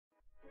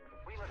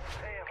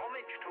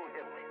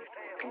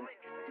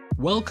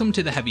Welcome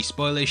to the Heavy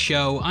Spoilers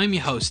Show. I'm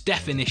your host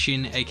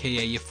Definition,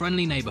 aka your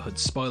friendly neighbourhood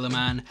spoiler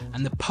man,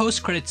 and the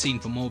post-credit scene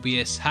for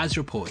Morbius has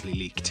reportedly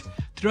leaked.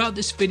 Throughout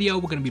this video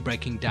we're going to be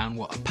breaking down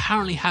what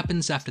apparently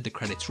happens after the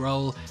credits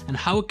roll and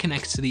how it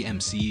connects to the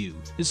MCU.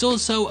 There's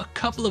also a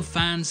couple of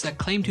fans that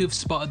claim to have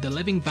spotted the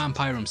living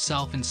vampire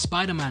himself in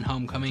Spider-Man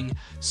Homecoming,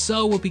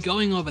 so we'll be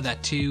going over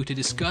that too to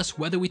discuss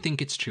whether we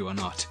think it's true or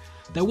not.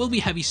 There will be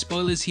heavy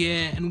spoilers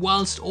here, and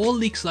whilst all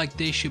leaks like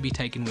this should be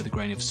taken with a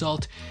grain of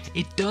salt,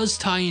 it does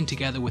tie in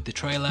together with the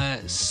trailer,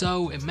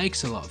 so it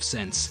makes a lot of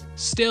sense.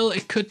 Still,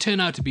 it could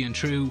turn out to be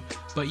untrue,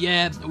 but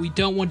yeah, we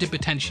don't want to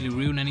potentially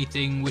ruin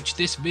anything, which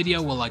this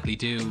video will likely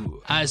do,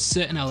 as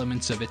certain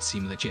elements of it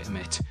seem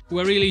legitimate.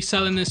 We're really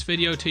selling this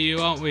video to you,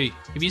 aren't we?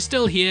 If you're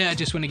still here, I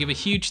just want to give a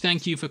huge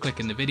thank you for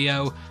clicking the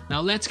video.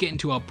 Now let's get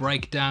into our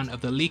breakdown of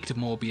the leaked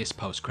Morbius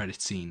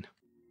post-credit scene.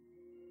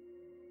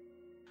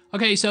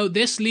 Okay, so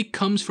this leak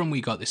comes from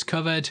We Got This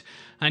Covered,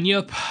 and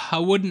yup, I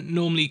wouldn't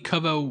normally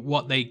cover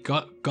what they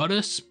got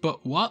us,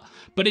 but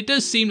it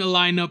does seem to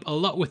line up a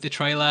lot with the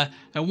trailer,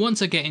 and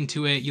once I get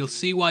into it, you'll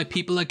see why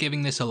people are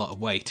giving this a lot of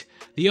weight.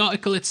 The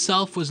article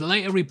itself was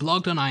later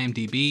reblogged on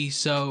IMDb,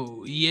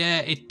 so yeah,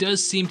 it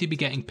does seem to be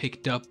getting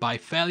picked up by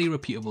fairly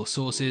reputable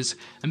sources,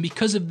 and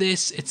because of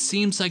this, it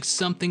seems like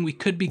something we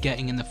could be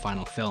getting in the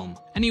final film.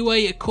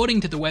 Anyway,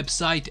 according to the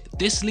website,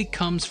 this leak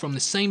comes from the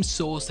same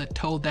source that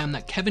told them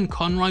that Kevin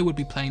Conroy would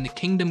be playing the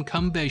Kingdom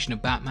Come version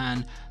of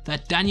Batman,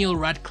 that Daniel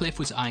Radcliffe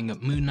was eyeing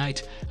up Moon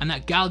Knight, and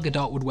that Gal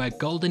Gadot would wear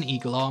Golden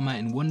Eagle armor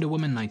in Wonder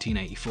Woman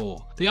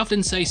 1984. They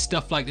often say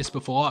stuff like this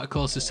before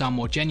articles to sound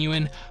more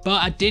genuine,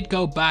 but I did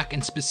go back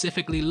and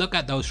specifically look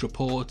at those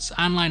reports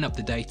and line up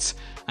the dates,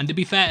 and to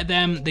be fair to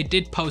them, they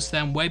did post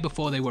them way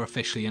before they were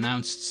officially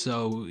announced,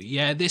 so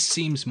yeah, this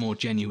seems more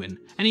genuine.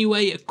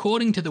 Anyway,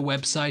 according to the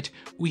website,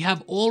 we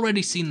have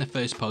already seen the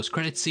first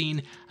post-credit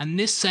scene, and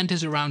this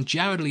centers around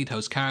Jared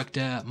Leto's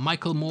character,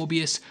 Michael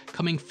Morbius,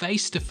 coming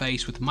face to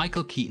face with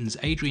Michael Keaton's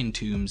Adrian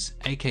Toomes,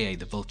 aka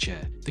the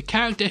Vulture. The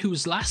character who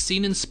was last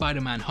seen in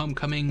Spider-Man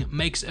Homecoming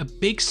makes a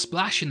big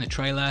splash in the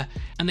trailer,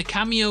 and the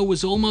cameo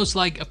was almost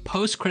like a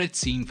post-credit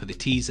scene for the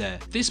teaser.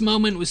 This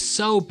moment was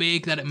so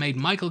big that it made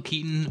Michael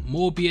Keaton,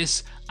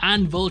 Morbius,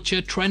 and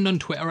Vulture trend on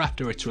Twitter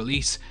after its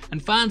release,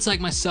 and fans like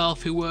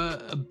myself who were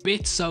a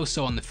bit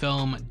so-so on the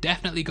film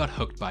definitely got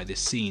hooked by this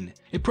scene.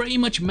 It pretty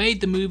much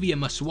made the movie a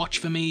must-watch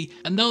for me,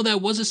 and though there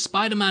was a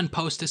Spider-Man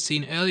poster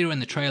seen earlier in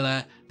the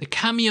trailer, the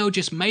cameo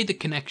just made the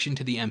connection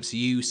to the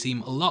MCU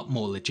seem a lot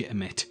more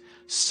legitimate.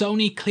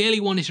 Sony clearly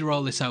wanted to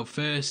roll this out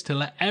first to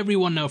let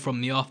everyone know from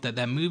the off that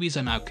their movies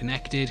are now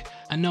connected,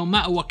 and no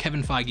matter what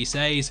Kevin Feige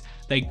says,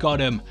 they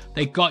got him.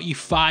 They got you,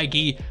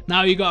 Feige.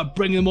 Now you gotta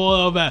bring them all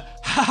over.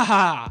 Ha ha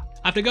ha!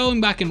 After going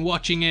back and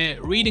watching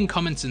it, reading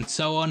comments and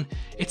so on,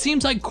 it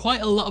seems like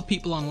quite a lot of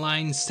people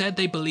online said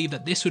they believe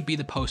that this would be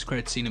the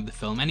post-credit scene of the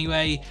film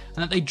anyway, and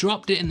that they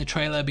dropped it in the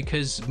trailer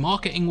because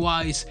marketing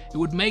wise, it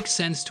would make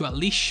sense to at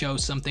least show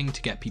something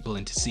to get people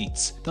into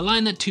seats. The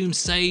line that Toomes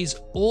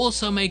says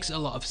also makes a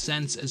lot of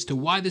sense as to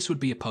why this would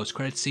be a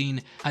post-credit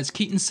scene, as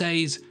Keaton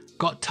says,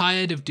 "Got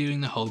tired of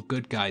doing the whole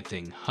good guy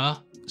thing, huh?"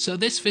 So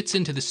this fits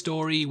into the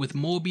story with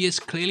Morbius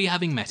clearly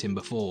having met him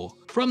before.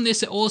 From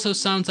this, it also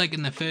sounds like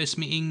in the first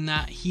meeting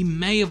that he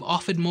may have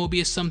offered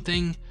Morbius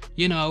something,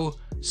 you know,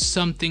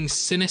 something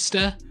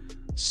sinister,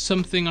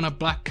 something on a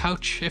black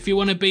couch. If you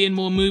want to be in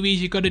more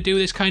movies, you got to do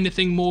this kind of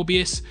thing,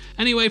 Morbius.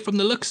 Anyway, from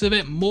the looks of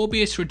it,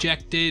 Morbius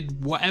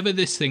rejected whatever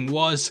this thing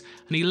was,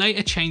 and he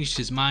later changed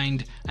his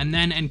mind and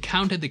then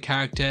encountered the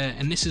character,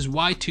 and this is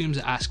why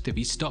Toomes asked if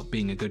he stopped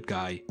being a good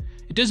guy.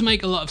 It does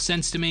make a lot of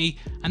sense to me,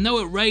 and though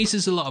it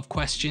raises a lot of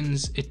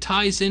questions, it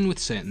ties in with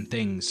certain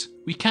things.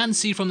 We can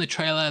see from the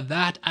trailer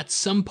that at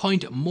some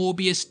point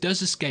Morbius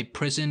does escape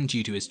prison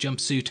due to his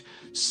jumpsuit,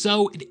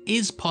 so it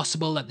is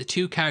possible that the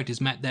two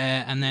characters met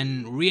there and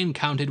then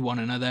re-encountered one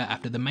another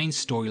after the main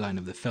storyline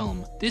of the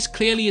film. This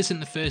clearly isn't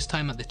the first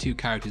time that the two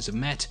characters have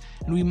met,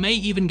 and we may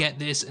even get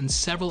this and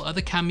several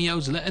other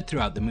cameos littered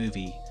throughout the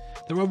movie.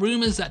 There are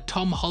rumours that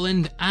Tom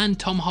Holland and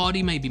Tom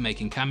Hardy may be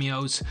making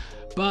cameos,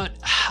 but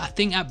I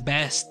think at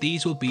best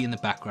these will be in the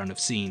background of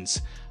scenes.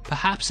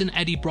 Perhaps an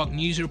Eddie Brock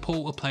news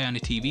report will play on a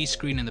TV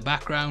screen in the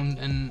background,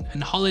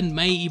 and Holland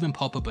may even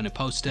pop up on a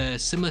poster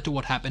similar to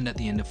what happened at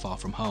the end of Far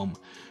From Home.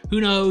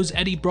 Who knows,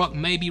 Eddie Brock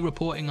may be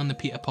reporting on the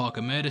Peter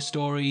Parker murder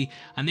story,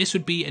 and this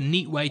would be a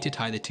neat way to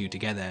tie the two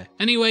together.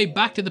 Anyway,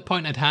 back to the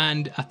point at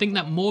hand, I think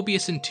that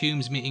Morbius and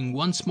Toomes meeting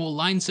once more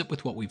lines up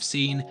with what we've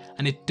seen,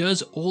 and it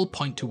does all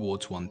point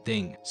towards one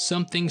thing.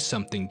 Something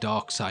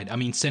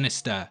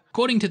sinister.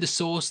 According to the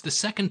source, the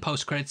second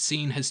post-credits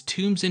scene has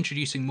Toomes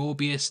introducing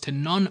Morbius to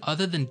none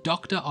other than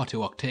Dr.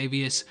 Otto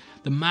Octavius,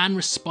 the man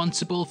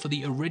responsible for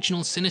the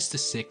original Sinister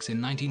Six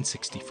in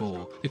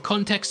 1964. The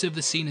context of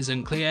the scene is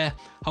unclear,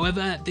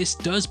 however, this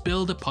does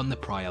build upon the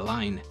prior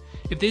line.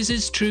 If this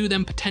is true,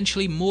 then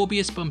potentially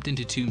Morbius bumped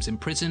into Toomes in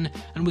prison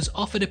and was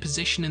offered a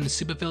position in the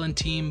supervillain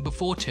team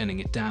before turning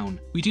it down.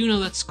 We do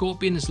know that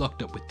Scorpion is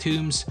locked up with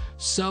Toomes,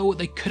 so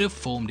they could have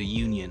formed a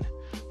union.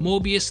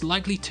 Morbius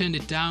likely turned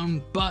it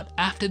down, but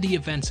after the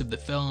events of the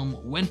film,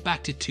 went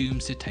back to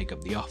Toomes to take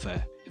up the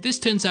offer. If this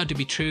turns out to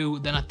be true,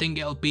 then I think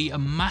it'll be a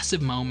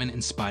massive moment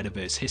in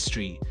Spider-Verse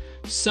history.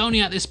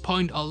 Sony at this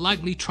point are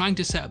likely trying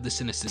to set up the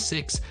Sinister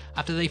Six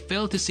after they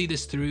failed to see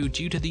this through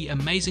due to the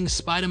amazing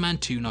Spider-Man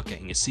 2 not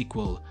getting a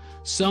sequel.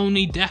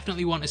 Sony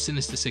definitely want a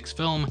Sinister Six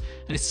film,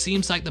 and it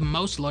seems like the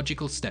most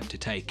logical step to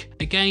take.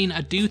 Again,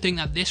 I do think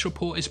that this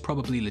report is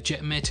probably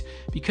legitimate,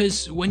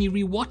 because when you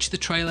rewatch the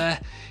trailer,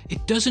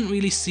 it doesn't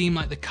really seem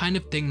like the kind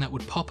of thing that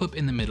would pop up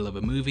in the middle of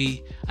a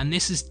movie, and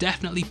this is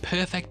definitely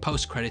perfect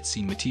post-credit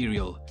scene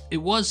material.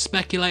 It was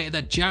speculated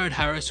that Jared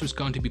Harris was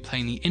going to be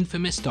playing the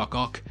infamous Doc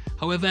Ock,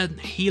 however,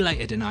 he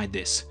later denied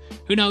this.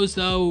 Who knows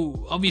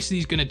though, obviously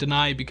he's going to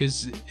deny,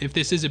 because if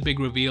this is a big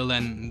reveal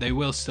then they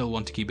will still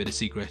want to keep it a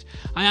secret.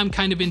 I am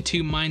kind of in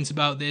two minds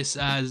about this,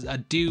 as I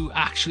do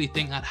actually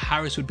think that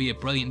Harris would be a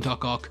brilliant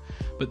Doc Ock,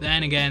 but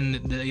then again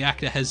the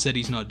actor has said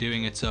he's not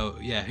doing it, so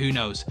yeah, who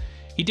knows.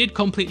 He did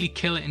completely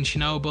kill it in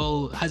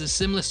Chernobyl, has a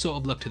similar sort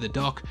of look to the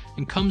Doc,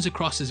 and comes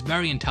across as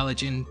very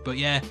intelligent, but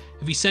yeah,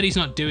 if he said he's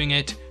not doing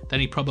it, then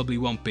he probably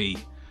won't be.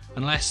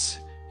 Unless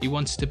he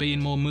wants to be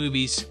in more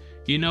movies.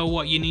 You know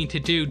what you need to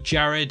do,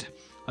 Jared.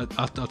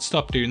 I'll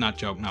stop doing that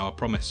joke now, I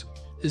promise.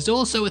 There's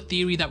also a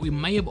theory that we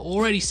may have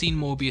already seen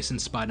Morbius in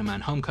Spider-Man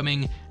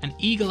Homecoming, and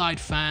eagle-eyed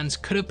fans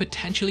could have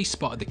potentially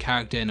spotted the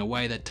character in a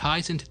way that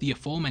ties into the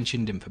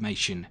aforementioned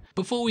information.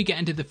 Before we get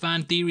into the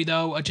fan theory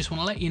though, I just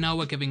want to let you know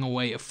we're giving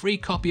away a free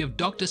copy of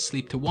Dr.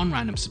 Sleep to one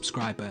random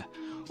subscriber.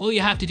 All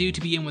you have to do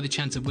to be in with a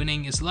chance of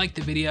winning is like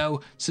the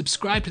video,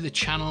 subscribe to the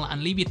channel,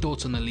 and leave your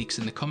thoughts on the leaks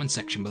in the comment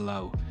section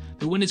below.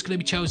 The winner's going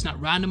to be chosen at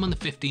random on the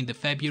 15th of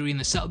February, and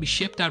the set will be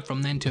shipped out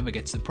from then to whoever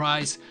gets the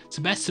prize,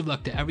 so best of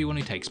luck to everyone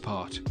who takes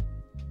part.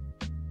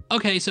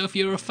 Okay, so if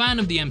you're a fan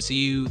of the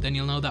MCU, then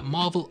you'll know that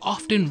Marvel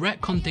often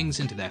retcon things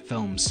into their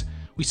films.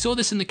 We saw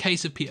this in the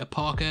case of Peter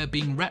Parker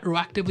being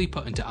retroactively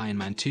put into Iron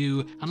Man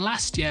 2, and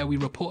last year we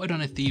reported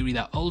on a theory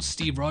that old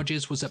Steve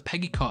Rogers was at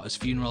Peggy Carter's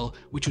funeral,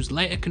 which was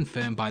later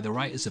confirmed by the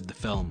writers of the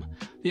film.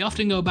 They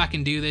often go back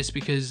and do this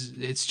because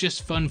it's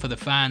just fun for the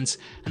fans,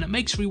 and it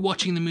makes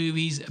rewatching the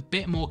movies a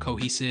bit more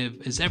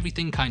cohesive as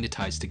everything kinda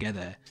ties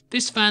together.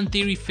 This fan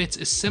theory fits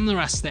a similar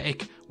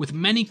aesthetic, with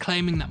many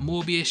claiming that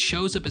Morbius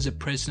shows up as a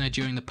prisoner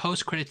during the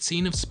post-credit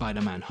scene of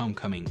Spider-Man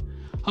Homecoming.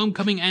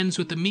 Homecoming ends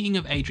with the meeting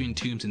of Adrian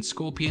Toomes and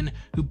Scorpion,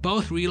 who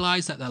both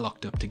realise that they're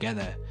locked up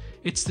together.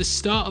 It's the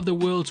start of the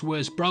world's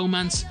worst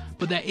bromance,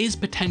 but there is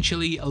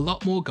potentially a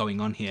lot more going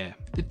on here.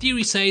 The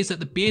theory says that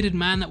the bearded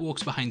man that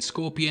walks behind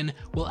Scorpion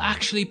will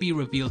actually be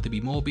revealed to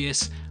be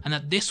Morbius, and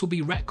that this will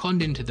be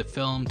retconned into the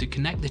film to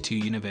connect the two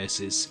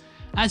universes.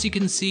 As you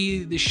can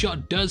see, the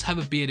shot does have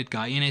a bearded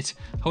guy in it,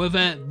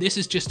 however this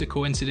is just a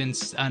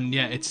coincidence, and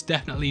yeah, it's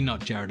definitely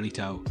not Jared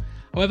Leto.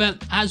 However,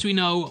 as we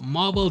know,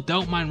 Marvel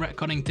don't mind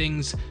retconning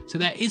things, so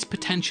there is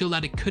potential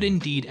that it could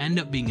indeed end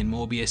up being in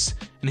Morbius,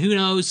 and who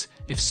knows,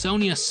 if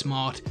Sony are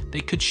smart, they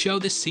could show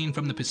this scene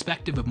from the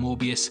perspective of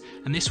Morbius,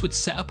 and this would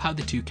set up how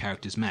the two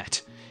characters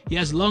met. He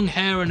has long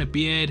hair and a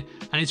beard,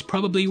 and it's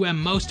probably where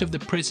most of the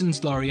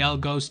prisons L'Oreal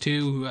goes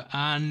to,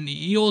 and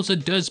he also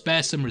does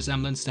bear some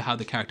resemblance to how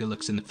the character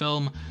looks in the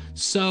film,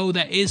 so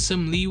there is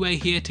some leeway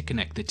here to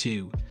connect the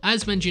two.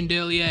 As mentioned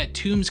earlier,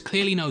 Toomes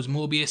clearly knows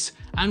Morbius,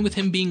 and with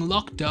him being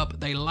locked up,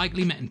 they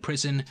likely met in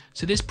prison,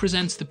 so this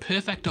presents the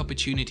perfect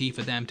opportunity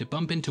for them to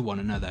bump into one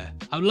another.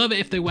 I would love it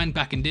if they went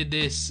back and did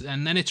this,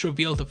 and then it's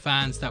revealed to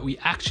fans that we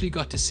actually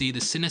got to see the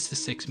Sinister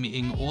Six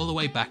meeting all the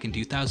way back in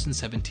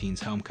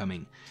 2017's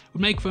Homecoming. It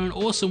would make for an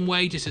awesome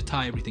way just to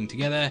tie everything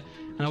together,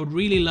 and I would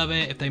really love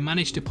it if they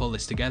managed to pull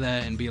this together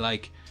and be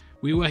like,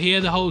 we were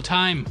here the whole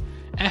time,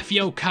 F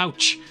yo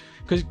couch,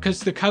 because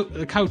the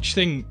couch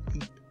thing.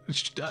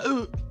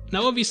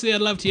 Now obviously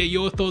I'd love to hear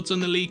your thoughts on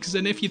the leaks,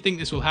 and if you think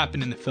this will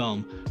happen in the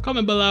film,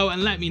 comment below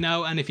and let me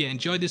know, and if you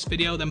enjoyed this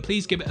video then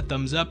please give it a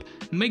thumbs up,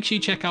 and make sure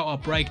you check out our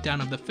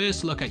breakdown of the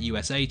first look at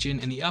US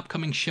Agent in the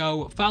upcoming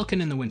show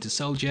Falcon and the Winter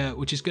Soldier,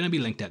 which is going to be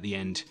linked at the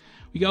end.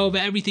 We go over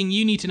everything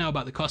you need to know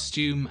about the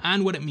costume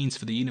and what it means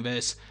for the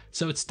universe,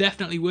 so it's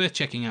definitely worth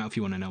checking out if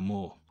you want to know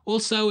more.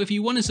 Also, if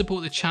you want to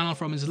support the channel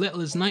from as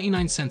little as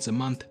 99 cents a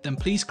month, then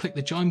please click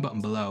the join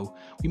button below.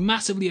 We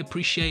massively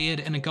appreciate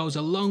it, and it goes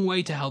a long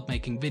way to help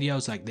making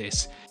videos like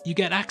this. You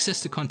get access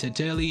to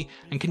content early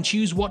and can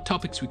choose what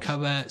topics we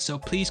cover, so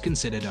please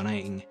consider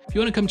donating. If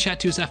you want to come chat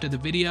to us after the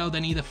video,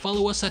 then either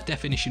follow us at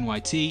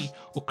DefinitionYT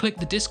or click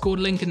the Discord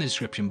link in the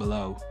description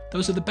below.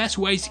 Those are the best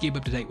ways to keep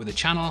up to date with the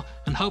channel,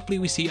 and hopefully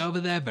we see you over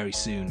there very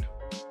soon.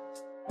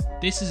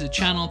 This is a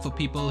channel for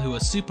people who are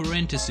super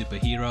into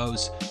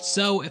superheroes,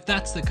 so if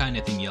that's the kind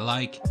of thing you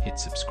like, hit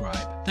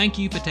subscribe. Thank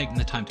you for taking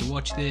the time to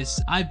watch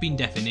this. I've been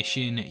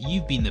Definition,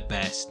 you've been the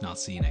best, and I'll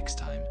see you next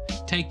time.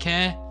 Take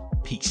care,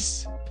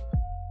 peace.